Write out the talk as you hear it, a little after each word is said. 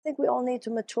think we all need to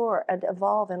mature and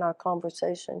evolve in our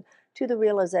conversation to the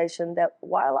realization that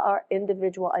while our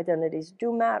individual identities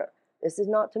do matter, this is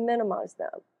not to minimize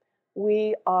them,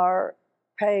 we are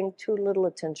paying too little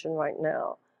attention right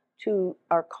now to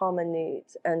our common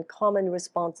needs and common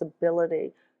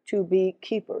responsibility to be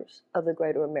keepers of the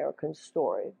greater American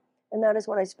story. And that is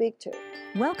what I speak to.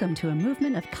 Welcome to a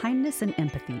movement of kindness and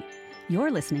empathy.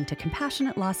 You're listening to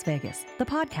Compassionate Las Vegas, the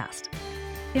podcast.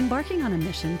 Embarking on a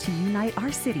mission to unite our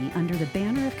city under the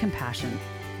banner of compassion,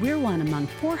 we're one among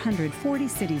 440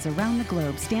 cities around the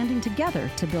globe standing together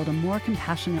to build a more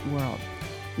compassionate world.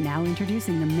 Now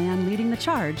introducing the man leading the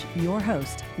charge, your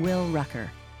host, Will Rucker.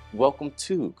 Welcome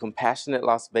to Compassionate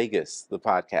Las Vegas, the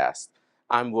podcast.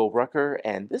 I'm Will Rucker,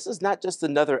 and this is not just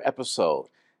another episode.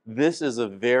 This is a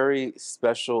very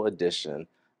special edition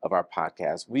of our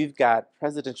podcast. We've got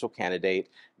presidential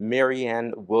candidate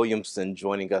Marianne Williamson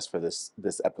joining us for this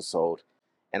episode,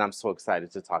 and I'm so excited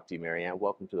to talk to you, Marianne.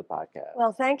 Welcome to the podcast.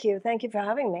 Well, thank you. Thank you for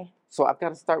having me. So I've got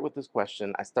to start with this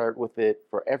question. I start with it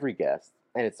for every guest,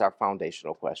 and it's our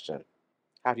foundational question.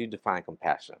 How do you define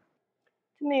compassion?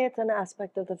 To me, it's an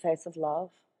aspect of the face of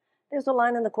love. There's a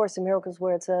line in the Course in Miracles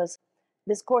where it says,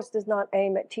 "This course does not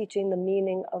aim at teaching the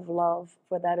meaning of love,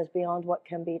 for that is beyond what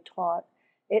can be taught.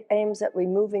 It aims at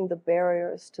removing the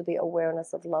barriers to the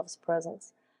awareness of love's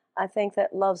presence." I think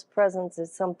that love's presence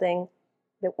is something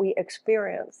that we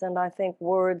experience, and I think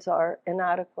words are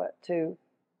inadequate to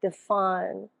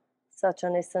define such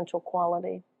an essential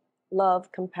quality.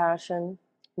 Love, compassion,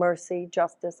 mercy,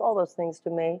 justice, all those things to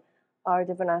me are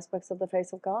different aspects of the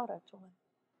face of God, actually.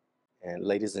 And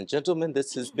ladies and gentlemen,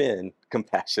 this has been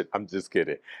Compassion. I'm just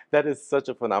kidding. That is such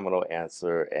a phenomenal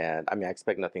answer, and I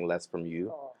expect nothing less from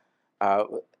you.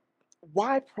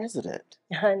 Why president?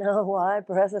 I know, why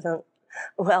president?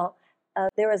 Well,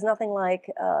 there is nothing like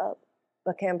a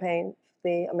campaign,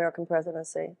 the American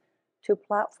presidency, to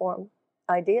platform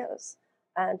ideas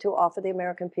and to offer the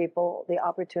American people the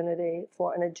opportunity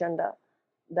for an agenda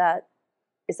that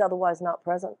is otherwise not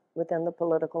present within the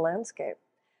political landscape.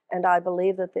 And I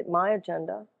believe that my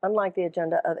agenda, unlike the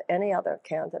agenda of any other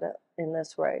candidate in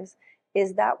this race,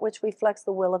 is that which reflects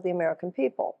the will of the American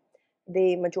people.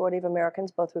 The majority of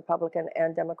Americans, both Republican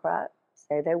and Democrat,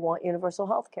 say they want universal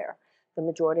health care. The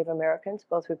majority of Americans,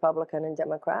 both Republican and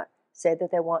Democrat, say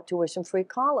that they want tuition-free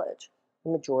college.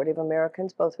 The majority of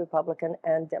Americans, both Republican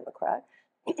and Democrat,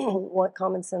 want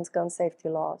common sense gun safety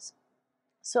laws.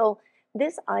 So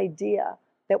this idea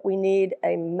that we need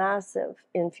a massive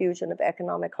infusion of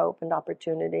economic hope and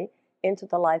opportunity into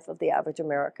the life of the average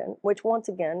American, which once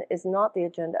again is not the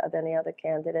agenda of any other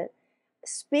candidate,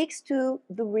 speaks to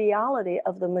the reality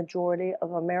of the majority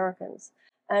of Americans.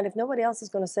 And if nobody else is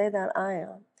going to say that, I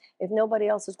am. If nobody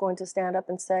else is going to stand up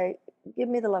and say, give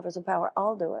me the levers of power,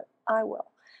 I'll do it, I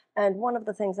will. And one of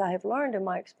the things I have learned in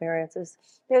my experience is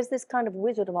there's this kind of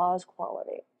Wizard of Oz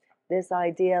quality. This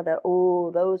idea that,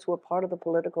 those who are part of the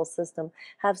political system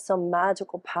have some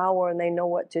magical power and they know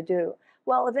what to do.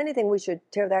 Well, if anything, we should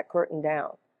tear that curtain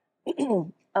down.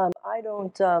 I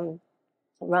don't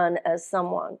run as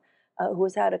someone who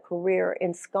has had a career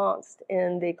ensconced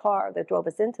in the car that drove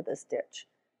us into this ditch.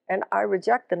 And I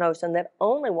reject the notion that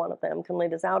only one of them can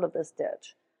lead us out of this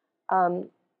ditch.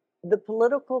 The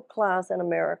political class in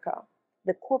America,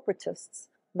 the corporatists,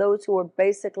 those who are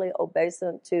basically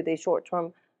obeisant to the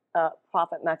short-term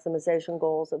profit maximization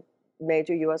goals of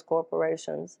major U.S.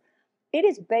 corporations, it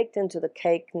is baked into the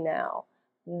cake now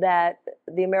that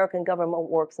the American government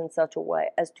works in such a way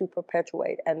as to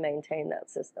perpetuate and maintain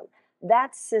that system.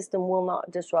 That system will not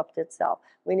disrupt itself.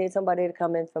 We need somebody to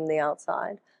come in from the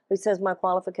outside who says, my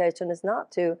qualification is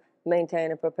not to maintain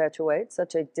and perpetuate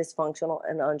such a dysfunctional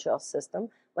and unjust system.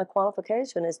 My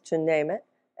qualification is to name it,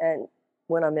 and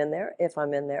when I'm in there, if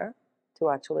I'm in there, to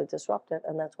actually disrupt it,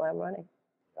 and that's why I'm running.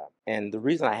 And the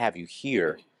reason I have you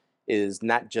here is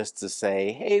not just to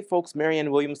say, hey, folks,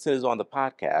 Marianne Williamson is on the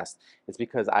podcast. It's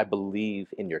because I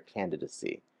believe in your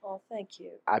candidacy. Oh, thank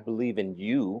you. I believe in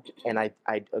you, and I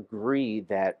agree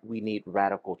that we need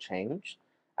radical change.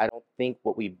 I don't think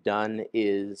what we've done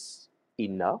is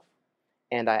enough,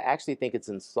 and I actually think it's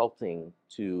insulting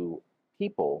to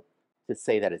people to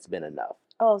say that it's been enough.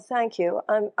 Oh, thank you.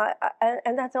 And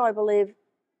that's how I believe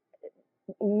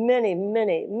many,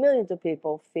 many, millions of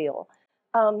people feel.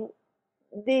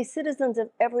 The citizens of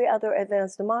every other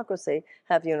advanced democracy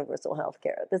have universal health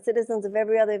care. The citizens of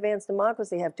every other advanced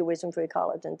democracy have tuition-free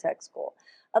college and tech school.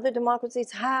 Other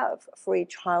democracies have free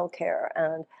child care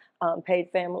and paid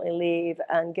family leave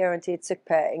and guaranteed sick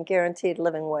pay and guaranteed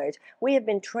living wage. We have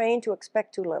been trained to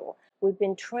expect too little. we've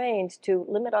been trained to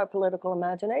limit our political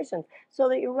imagination. So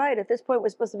that you're right, at this point, we're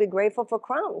supposed to be grateful for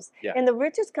crumbs. Yeah. In the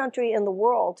richest country in the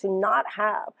world, to not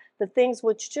have the things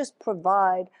which just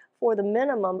provide for the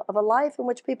minimum of a life in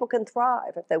which people can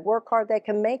thrive. If they work hard, they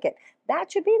can make it.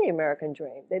 That should be the American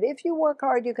dream, that if you work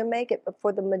hard, you can make it. But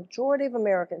for the majority of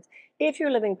Americans, if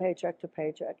you're living paycheck to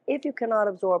paycheck, if you cannot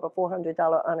absorb a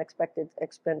 $400 unexpected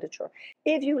expenditure,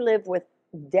 if you live with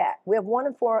debt, we have 1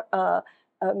 in 4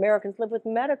 Americans live with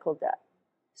medical debt.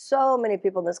 So many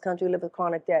people in this country live with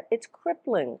chronic debt. It's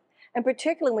crippling. And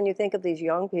particularly when you think of these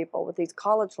young people with these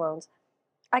college loans,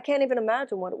 I can't even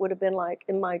imagine what it would have been like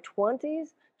in my 20s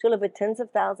to live with tens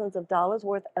of thousands of dollars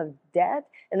worth of debt.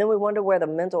 And then we wonder where the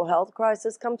mental health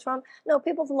crisis comes from. No,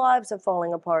 people's lives are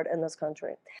falling apart in this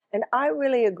country. And I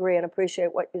really agree and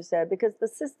appreciate what you said, because the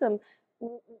system,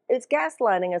 it's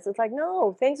gaslighting us. It's like,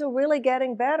 no, things are really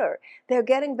getting better. They're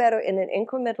getting better in an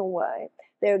incremental way.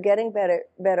 They're getting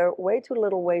better way too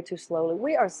little, way too slowly.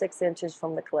 We are 6 inches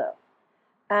from the cliff.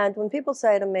 And when people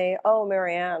say to me, oh,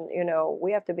 Marianne,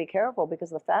 we have to be careful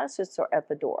because the fascists are at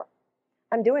the door.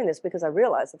 I'm doing this because I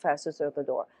realize the fascists are at the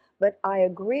door. But I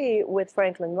agree with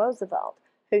Franklin Roosevelt,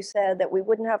 who said that we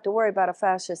wouldn't have to worry about a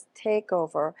fascist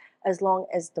takeover as long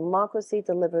as democracy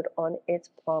delivered on its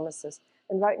promises.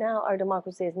 And right now, our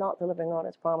democracy is not delivering on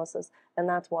its promises. And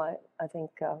that's why I think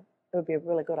it would be a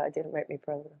really good idea to make me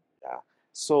president. Yeah.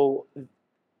 So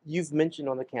you've mentioned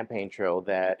on the campaign trail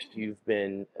that you've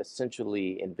been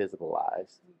essentially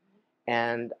invisibilized.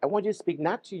 And I want you to speak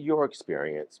not to your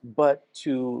experience, but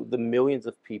to the millions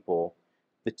of people,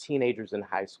 the teenagers in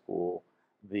high school,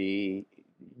 the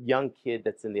young kid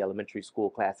that's in the elementary school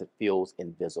class that feels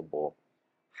invisible.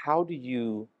 How do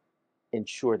you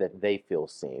ensure that they feel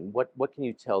seen? What can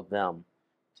you tell them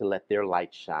to let their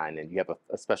light shine? And you have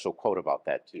a special quote about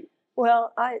that too.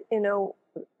 Well,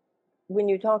 when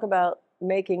you talk about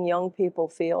making young people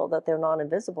feel that they're not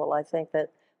invisible, I think that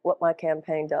what my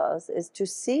campaign does is to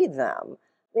see them.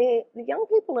 The young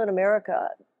people in America,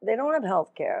 they don't have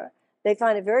health care. They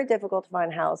find it very difficult to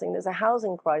find housing. There's a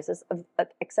housing crisis.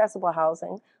 Accessible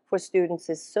housing for students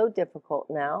is so difficult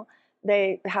now.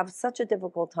 They have such a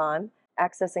difficult time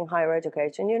accessing higher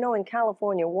education. In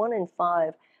California, 1 in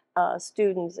 5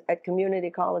 students at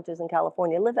community colleges in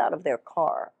California live out of their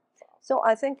car. So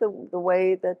I think the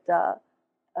way that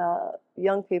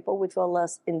young people would feel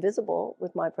less invisible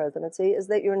with my presidency is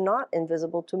that you're not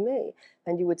invisible to me.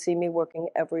 And you would see me working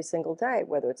every single day,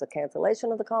 whether it's a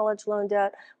cancellation of the college loan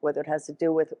debt, whether it has to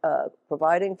do with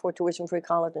providing for tuition-free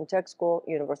college and tech school,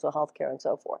 universal health care, and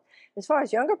so forth. As far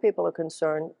as younger people are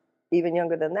concerned, even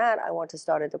younger than that, I want to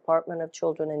start a Department of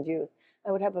Children and Youth.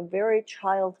 I would have a very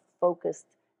child-focused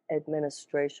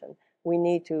administration. We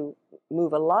need to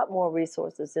move a lot more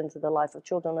resources into the life of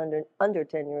children under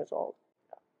 10 years old.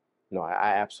 No,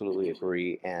 I absolutely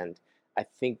agree. And I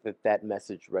think that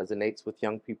message resonates with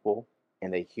young people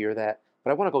and they hear that.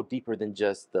 But I want to go deeper than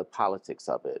just the politics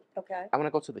of it. Okay. I want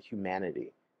to go to the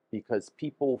humanity, because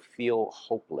people feel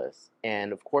hopeless.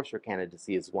 And of course, your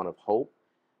candidacy is one of hope,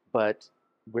 but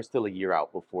we're still a year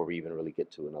out before we even really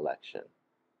get to an election.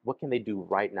 What can they do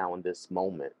right now in this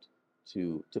moment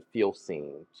to feel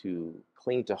seen, to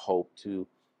cling to hope, to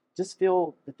just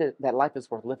feel that life is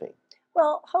worth living?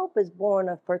 Well, hope is born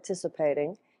of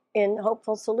participating in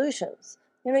hopeful solutions.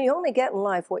 You only get in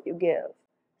life what you give.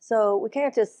 So we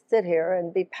can't just sit here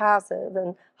and be passive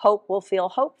and hope we'll feel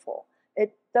hopeful.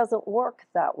 It doesn't work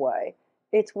that way.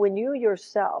 It's when you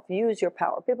yourself use your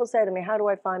power. People say to me, how do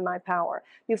I find my power?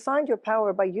 You find your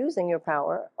power by using your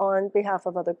power on behalf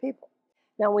of other people.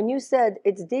 Now, when you said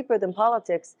it's deeper than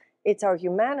politics, it's our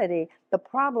humanity. The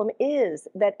problem is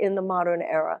that in the modern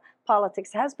era,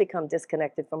 politics has become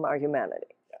disconnected from our humanity.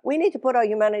 We need to put our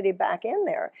humanity back in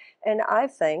there. And I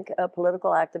think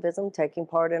political activism, taking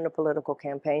part in a political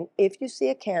campaign, if you see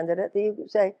a candidate that you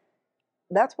say,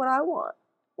 that's what I want,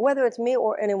 whether it's me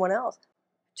or anyone else,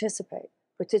 participate.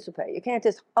 You can't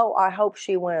just, oh, I hope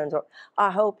she wins or I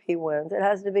hope he wins. It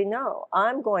has to be, no,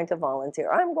 I'm going to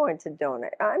volunteer. I'm going to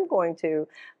donate. I'm going to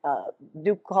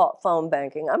do phone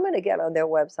banking. I'm going to get on their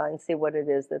website and see what it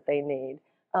is that they need.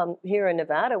 Here in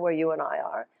Nevada, where you and I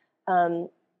are,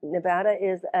 Nevada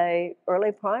is a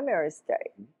early primary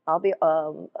state. I'll be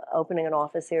opening an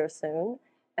office here soon,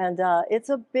 and it's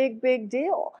a big, big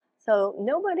deal. So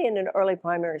nobody in an early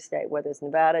primary state, whether it's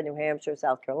Nevada, New Hampshire,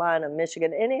 South Carolina,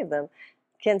 Michigan, any of them,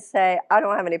 can say, I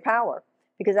don't have any power.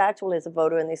 Because actually, as a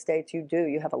voter in these states, you do.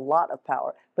 You have a lot of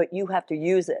power, but you have to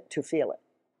use it to feel it.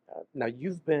 Now,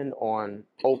 you've been on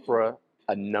Oprah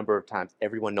a number of times.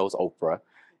 Everyone knows Oprah.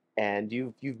 And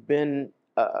you've been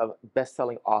a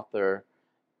best-selling author.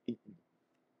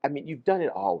 I mean, you've done it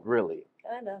all, really.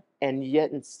 Kind of. And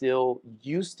yet and still,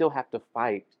 you still have to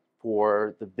fight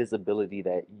for the visibility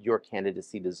that your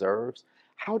candidacy deserves.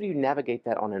 How do you navigate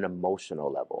that on an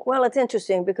emotional level? Well, it's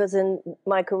interesting because in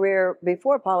my career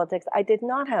before politics, I did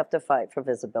not have to fight for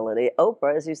visibility.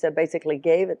 Oprah, as you said, basically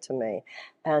gave it to me.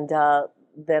 And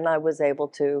then I was able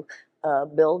to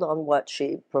build on what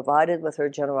she provided with her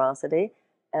generosity.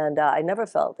 And I never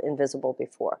felt invisible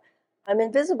before. I'm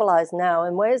invisibilized now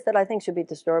in ways that I think should be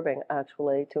disturbing,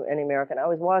 actually, to any American. I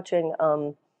was watching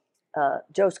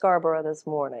Joe Scarborough this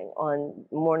morning on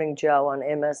Morning Joe on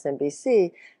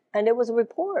MSNBC, and it was a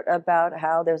report about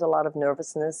how there's a lot of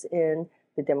nervousness in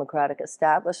the Democratic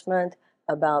establishment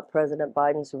about President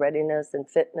Biden's readiness and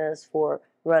fitness for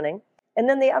running. And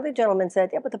then the other gentleman said,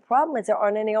 yeah, but the problem is there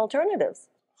aren't any alternatives.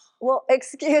 Well,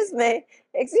 excuse me,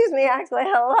 actually,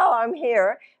 hello, I'm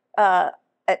here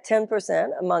at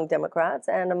 10% among Democrats,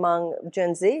 and among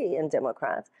Gen Z and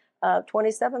Democrats,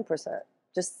 27%.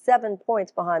 Just 7 points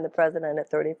behind the president at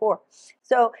 34.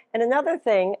 So, and another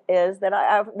thing is that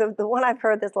the one I've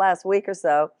heard this last week or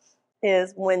so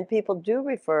is when people do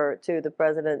refer to the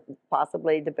president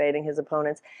possibly debating his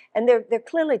opponents, and they're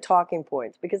clearly talking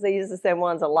points because they use the same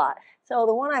ones a lot. So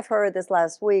the one I've heard this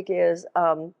last week is,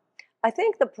 I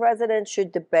think the president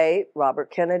should debate Robert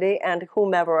Kennedy and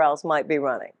whomever else might be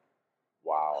running.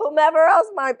 Wow. Whomever else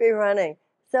might be running.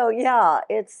 So yeah,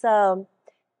 it's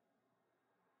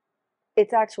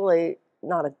actually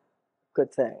not a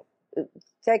good thing.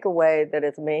 Take away that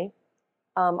it's me.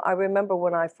 I remember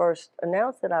when I first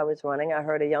announced that I was running, I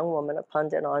heard a young woman, a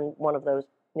pundit on one of those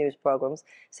news programs,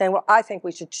 saying, well, I think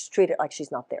we should just treat it like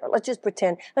she's not there. Let's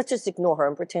just ignore her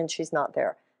and pretend she's not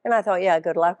there. And I thought, yeah,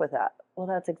 good luck with that. Well,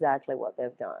 that's exactly what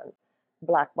they've done.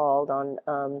 Blackballed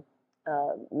on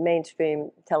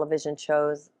mainstream television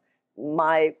shows.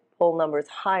 My poll number is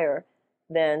higher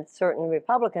than certain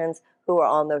Republicans who are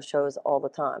on those shows all the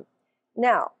time.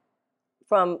 Now,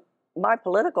 from my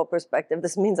political perspective,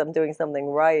 this means I'm doing something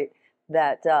right,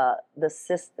 that the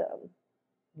system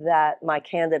that my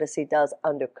candidacy does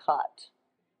undercut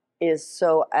is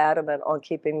so adamant on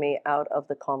keeping me out of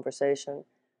the conversation.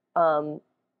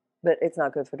 But it's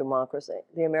not good for democracy.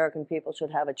 The American people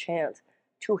should have a chance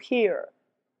to hear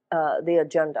the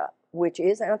agenda, which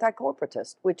is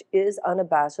anti-corporatist, which is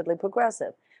unabashedly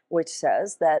progressive, which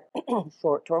says that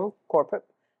short-term corporate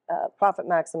profit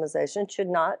maximization should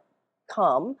not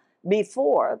come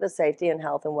before the safety and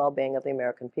health and well-being of the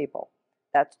American people.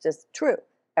 That's just true.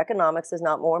 Economics is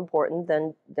not more important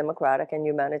than democratic and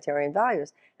humanitarian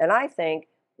values. And I think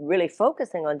really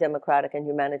focusing on democratic and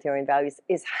humanitarian values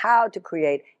is how to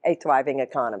create a thriving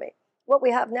economy. What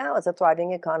we have now is a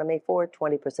thriving economy for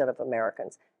 20% of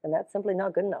Americans, and that's simply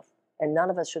not good enough. And none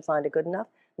of us should find it good enough.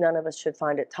 None of us should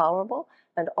find it tolerable,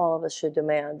 and all of us should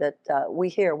demand that we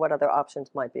hear what other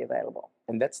options might be available.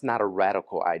 And that's not a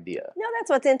radical idea. No, that's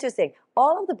what's interesting.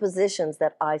 All of the positions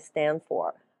that I stand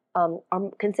for are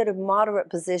considered moderate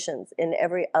positions in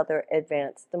every other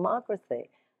advanced democracy.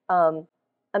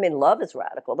 I mean, love is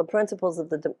radical. The principles of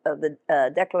the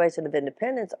Declaration of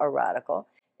Independence are radical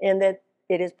in that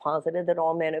it is posited that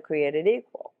all men are created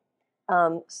equal.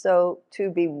 So to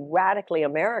be radically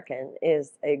American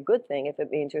is a good thing if it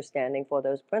means you're standing for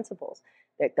those principles,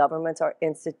 that governments are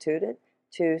instituted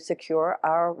to secure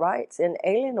our rights,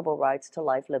 inalienable rights to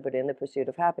life, liberty, and the pursuit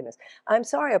of happiness. I'm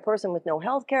sorry, a person with no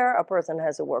health care, a person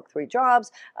has to work 3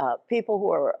 jobs, people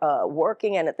who are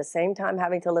working and at the same time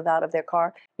having to live out of their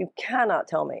car, you cannot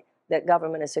tell me that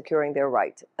government is securing their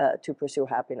right to pursue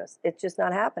happiness. It's just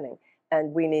not happening.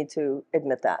 And we need to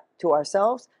admit that to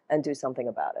ourselves and do something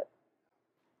about it.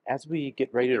 As we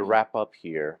get ready to wrap up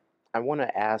here, I want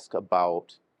to ask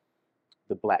about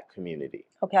the Black community.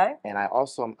 Okay. And I'm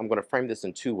going to frame this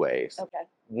in 2 ways. Okay.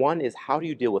 One is, how do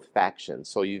you deal with factions?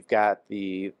 So you've got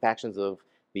the factions of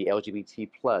the LGBT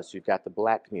plus, you've got the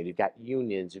Black community, you've got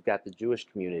unions, you've got the Jewish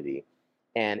community,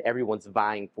 and everyone's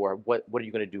vying for what are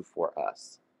you going to do for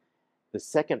us? The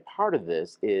second part of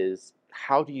this is,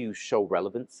 how do you show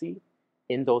relevancy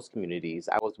in those communities?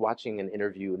 I was watching an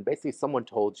interview, and basically someone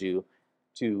told you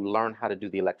to learn how to do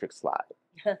the electric slide.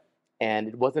 And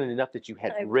it wasn't enough that you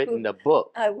had written a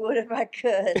book. I would if I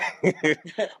could.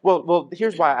 Well,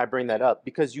 here's why I bring that up.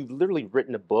 Because you've literally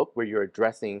written a book where you're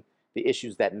addressing the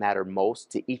issues that matter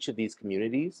most to each of these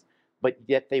communities, but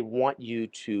yet they want you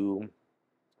to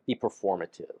be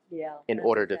performative in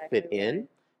order to fit in.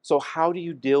 So how do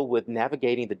you deal with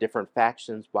navigating the different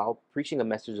factions while preaching a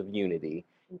message of unity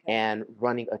and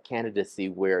running a candidacy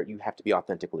where you have to be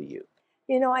authentically you?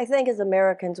 You know, I think as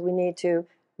Americans, we need to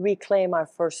reclaim our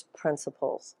first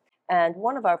principles. And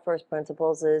one of our first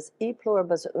principles is e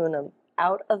pluribus unum,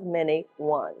 out of many,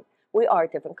 one. We are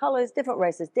different colors, different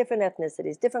races, different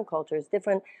ethnicities, different cultures,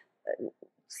 different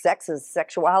sexes,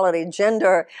 sexuality,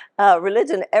 gender,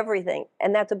 religion, everything.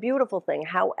 And that's a beautiful thing.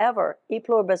 However, e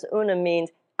pluribus unum means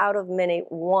out of many,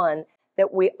 one,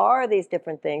 that we are these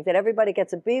different things, that everybody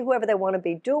gets to be whoever they want to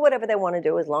be, do whatever they want to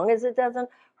do, as long as it doesn't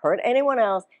hurt anyone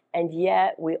else, and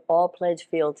yet we all pledge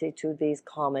fealty to these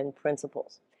common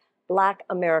principles. Black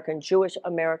American, Jewish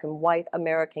American, white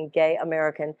American, gay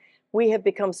American, we have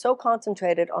become so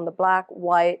concentrated on the black,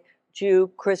 white,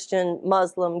 Jew, Christian,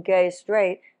 Muslim, gay,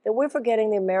 straight, that we're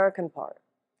forgetting the American part.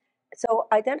 So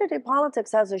identity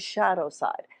politics has a shadow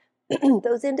side.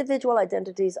 Those individual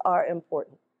identities are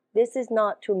important. This is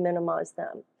not to minimize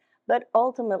them. But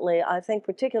ultimately, I think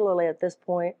particularly at this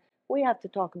point, we have to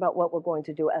talk about what we're going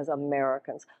to do as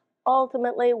Americans.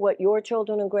 Ultimately, what your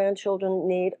children and grandchildren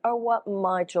need are what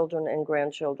my children and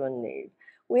grandchildren need.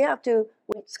 We've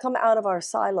come out of our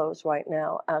silos right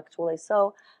now, actually.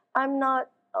 So I'm not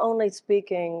only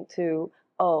speaking to,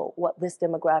 oh, what this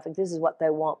demographic, this is what they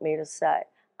want me to say.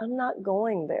 I'm not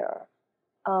going there.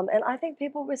 And I think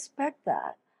people respect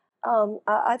that.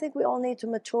 I think we all need to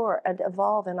mature and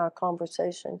evolve in our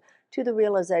conversation to the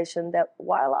realization that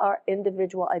while our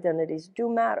individual identities do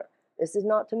matter, this is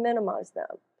not to minimize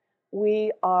them.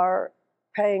 We are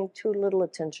paying too little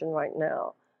attention right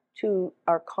now to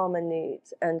our common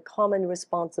needs and common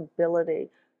responsibility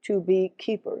to be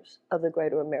keepers of the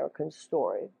greater American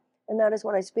story. And that is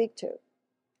what I speak to.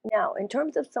 Now, in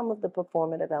terms of some of the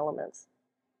performative elements,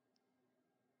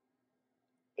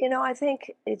 I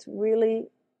think it's really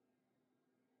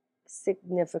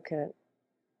significant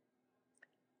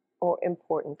or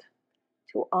important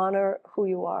to honor who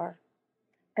you are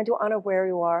and to honor where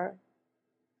you are.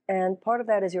 And part of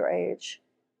that is your age.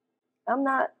 I'm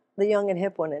not the young and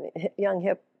hip one,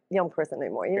 young person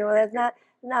anymore. That's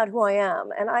not who I am.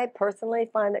 And I personally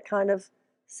find it kind of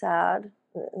sad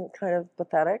and kind of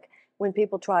pathetic when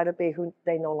people try to be who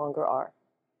they no longer are.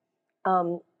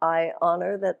 I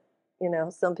honor that,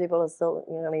 some people are still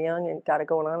young and got it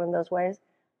going on in those ways.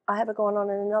 I have it going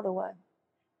on in another way.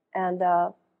 And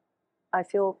I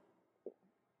feel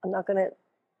I'm not going to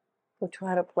go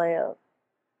try to play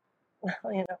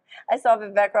I saw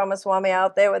Vivek Ramaswamy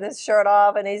out there with his shirt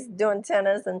off and he's doing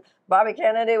tennis, and Bobby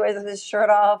Kennedy with his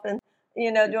shirt off and,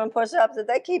 doing push-ups. If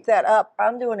they keep that up,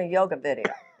 I'm doing a yoga video.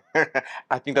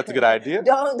 I think that's a good idea.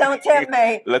 Don't tempt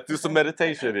me. Let's do some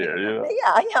meditation here.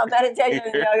 Yeah, meditation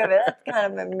and yoga, but that's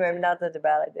kind of maybe not such a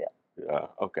bad idea. Yeah.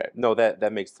 Okay. No,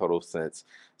 that makes total sense.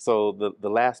 So the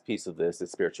last piece of this is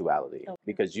spirituality,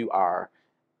 because you are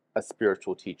a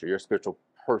spiritual teacher. You're a spiritual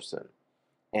person.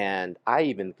 And I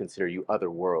even consider you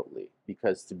otherworldly,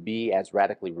 because to be as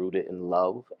radically rooted in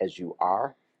love as you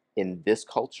are in this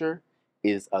culture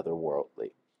is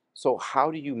otherworldly. So how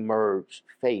do you merge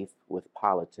faith with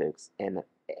politics, and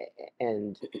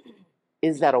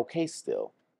is that okay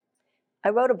still? I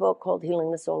wrote a book called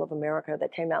Healing the Soul of America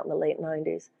that came out in the late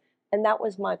 90s. And that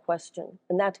was my question.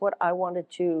 And that's what I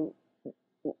wanted to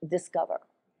discover.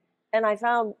 And I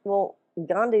found, well,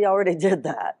 Gandhi already did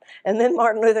that. And then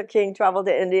Martin Luther King traveled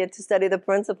to India to study the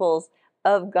principles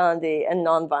of Gandhi and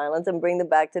nonviolence and bring them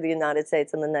back to the United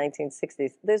States in the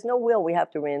 1960s. There's no wheel we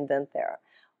have to reinvent there.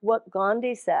 What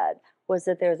Gandhi said was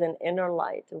that there's an inner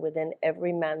light within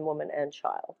every man, woman, and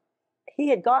child. He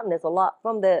had gotten this a lot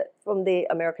from the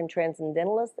American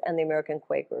Transcendentalists and the American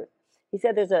Quakers. He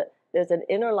said there's an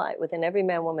inner light within every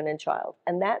man, woman, and child.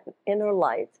 And that inner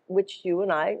light, which you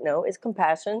and I know is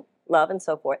compassion, love, and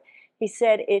so forth, he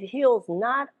said it heals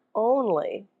not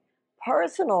only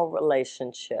personal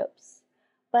relationships,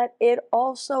 but it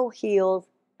also heals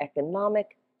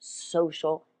economic,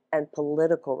 social, and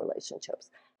political relationships.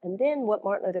 And then what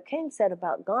Martin Luther King said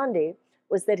about Gandhi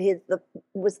was that he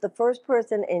was the first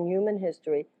person in human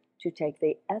history to take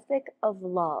the ethic of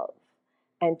love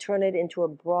and turn it into a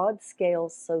broad-scale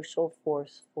social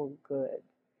force for good.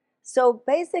 So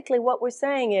basically what we're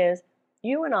saying is,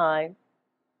 you and I,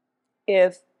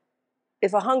 if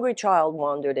a hungry child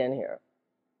wandered in here,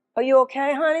 are you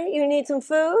okay, honey? You need some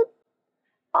food?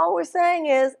 All we're saying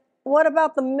is, what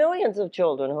about the millions of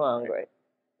children who are hungry?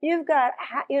 You've got,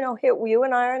 here, you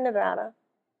and I are in Nevada.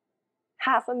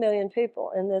 500,000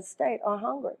 people in this state are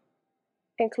hungry,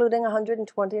 including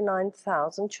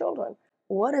 129,000 children.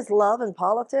 What is love in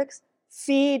politics?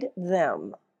 Feed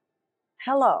them.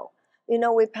 Hello.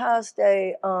 We passed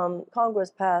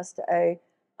Congress passed a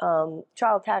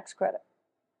child tax credit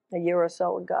a year or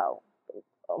so ago,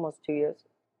 almost 2 years,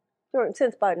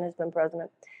 since Biden has been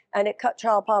president. And it cut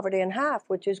child poverty in half,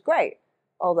 which is great.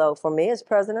 Although for me as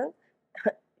president,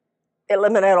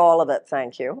 eliminate all of it,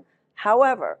 thank you.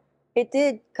 However, it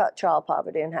did cut child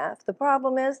poverty in half. The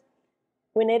problem is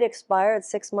When it expired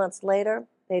 6 months later,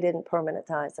 they didn't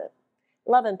permanentize it.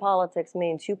 Love in politics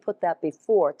means you put that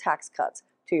before tax cuts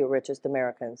to your richest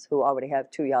Americans who already have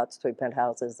 2 yachts, 3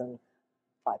 penthouses, and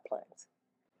 5 planes.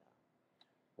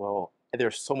 Well,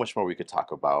 there's so much more we could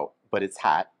talk about, but it's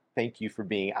hot. Thank you for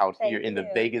being out here in the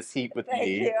Vegas heat with Thank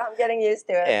me. you. I'm getting used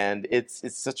to it. And it's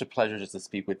such a pleasure just to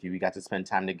speak with you. We got to spend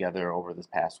time together over this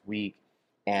past week.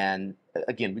 And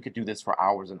again, we could do this for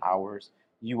hours and hours.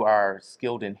 You are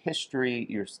skilled in history,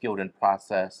 you're skilled in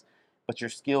process, but you're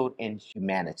skilled in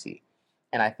humanity.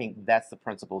 And I think that's the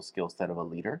principal skill set of a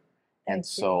leader. And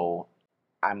Thank you. so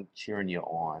I'm cheering you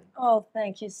on. Oh,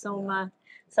 thank you so much.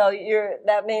 So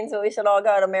that means that we should all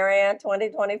go to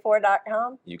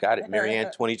Marianne2024.com? You got it,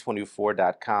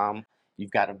 Marianne2024.com.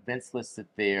 You've got events listed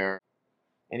there.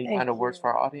 Any Thank final words you.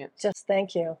 for our audience? Just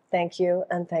thank you,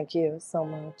 and thank you so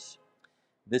much.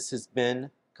 This has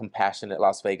been Compassionate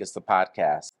Las Vegas, the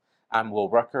podcast. I'm Will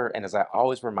Rucker, and as I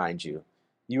always remind you,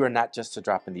 you are not just a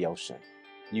drop in the ocean.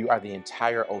 You are the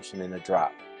entire ocean in a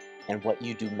drop, and what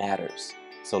you do matters.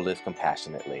 So live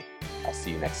compassionately. I'll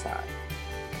see you next time.